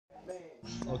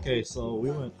Okay, so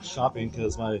we went shopping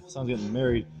because my son's getting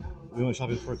married. We went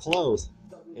shopping for clothes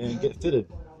and get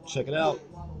fitted. Check it out.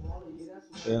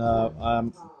 And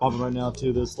I'm bobbing right now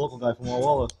to this local guy from Walla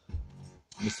Walla,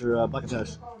 Mr.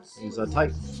 Buckatash. He's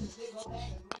tight.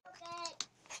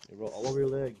 You roll all over your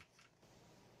leg.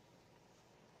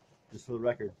 Just for the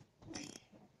record.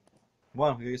 Come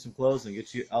on, we'll get you some clothes and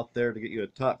get you out there to get you a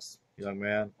tux, young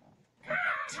man.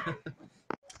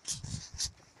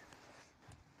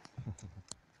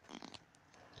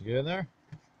 You get in there?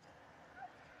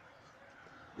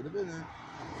 Get a in there.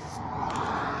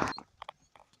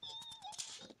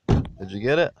 Did you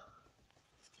get it?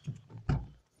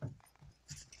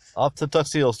 Off to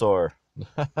tuxedo store.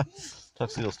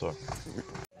 Tuxedo store.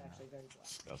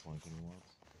 That's one thing you want.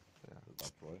 Yeah, the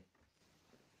black Troy.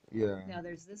 Yeah. Now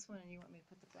there's this one, and you want me to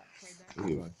put the black Troy back?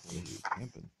 Ooh,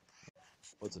 camping.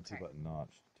 What's a two-button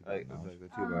notch? Like the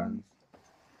two buttons.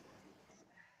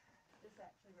 This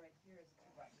actually right here is a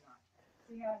two-button notch.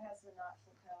 See how it has the notch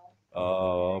lapel?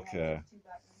 Oh, okay. Two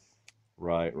buttons.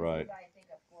 Right, right. I think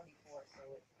a 44, so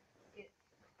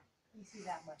you see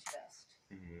that much vest.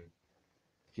 Mm-hmm.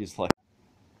 He's like.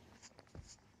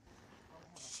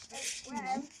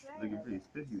 Looking pretty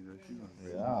spiffy though.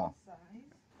 Yeah.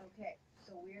 Okay,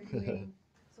 so we're doing.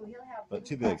 So he'll have. But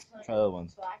too big. Try the other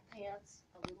ones. Black pants,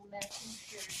 a little matching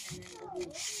shirt, and then we'll do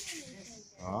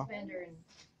this suspender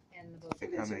and the book. They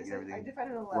kind of make everything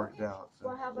worked out. So.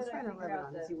 Well, how about I figure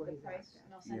out the price,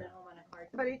 and I'll send it home on a card.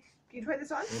 Buddy, can you try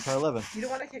this on? You try 11. You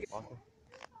don't want to kick it.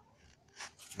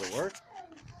 Does it work?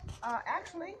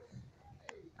 Actually,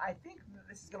 I think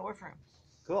this is going to work for him.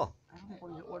 Cool. I don't think we're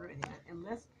going to order anything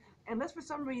unless for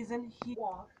some reason he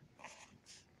walk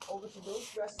over to those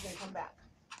dresses and come back.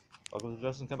 Walk with the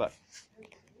dress and come back.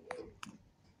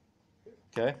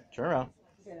 Okay, turn around.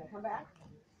 Okay, now come back.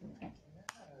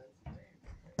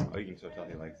 Oh, you can still tell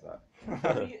he likes that.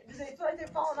 Does it feel like they're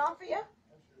falling off for you?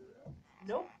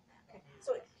 Nope. Okay.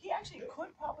 So he actually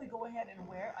could probably go ahead and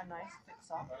wear a nice thick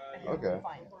sock and he'll be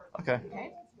fine. Okay.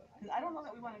 Okay? Because I don't know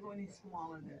that we want to go any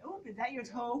smaller than. Oh, is that your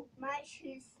toe? My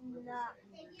shoe's not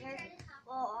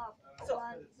full of So-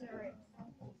 germs.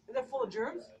 Is that full of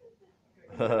germs?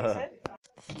 Okay,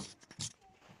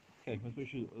 let's put the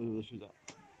shoes out.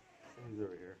 Shoes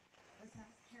over here.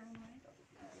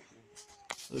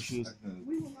 Those shoes.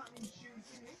 We will not need shoes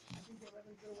today. I think they're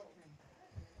rather good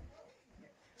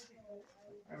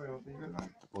with them.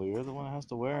 Well, you're the one that has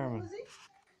to wear them. Is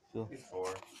he? He's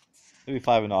 4. Maybe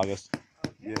 5 in August.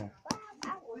 Yeah.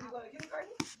 Will you go to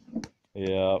kindergarten?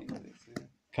 Yeah.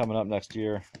 Coming up next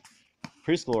year.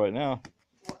 Preschool right now.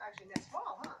 Well, actually next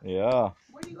fall, huh? Yeah.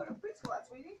 Where do you go to preschool at,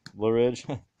 sweetie? Blue Ridge.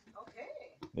 Okay.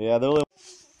 Yeah, they're little.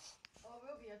 Oh,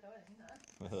 we'll be at the wedding,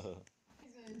 huh?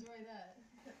 He's gonna enjoy that.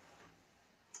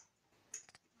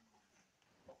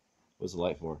 What's the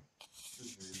light for?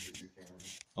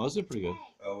 Oh, this is pretty good.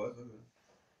 Oh, what?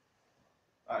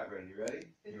 Alright, Brandon, you ready?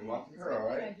 You're watching her,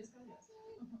 alright?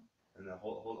 And then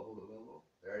hold it level.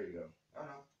 There you go. Oh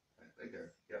no. Right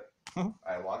there. Yep.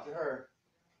 Alright, watch her.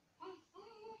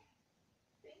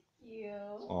 Thank you.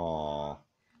 Aw,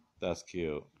 that's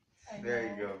cute. There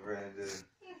you go, Brandon.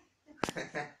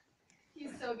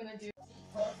 He's so gonna do.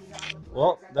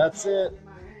 Well, that's it.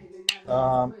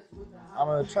 I'm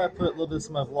gonna try to put a little bit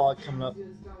of my vlog coming up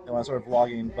when I start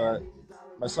vlogging, but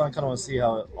my son kind of wants to see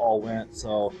how it all went,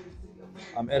 so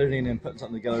I'm editing and putting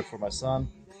something together for my son.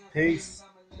 Peace.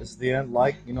 This is the end.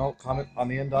 Like, comment on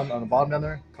the end, on the bottom down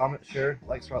there. Comment, share,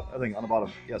 like, everything on the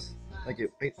bottom. Yes. Thank you.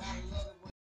 Peace.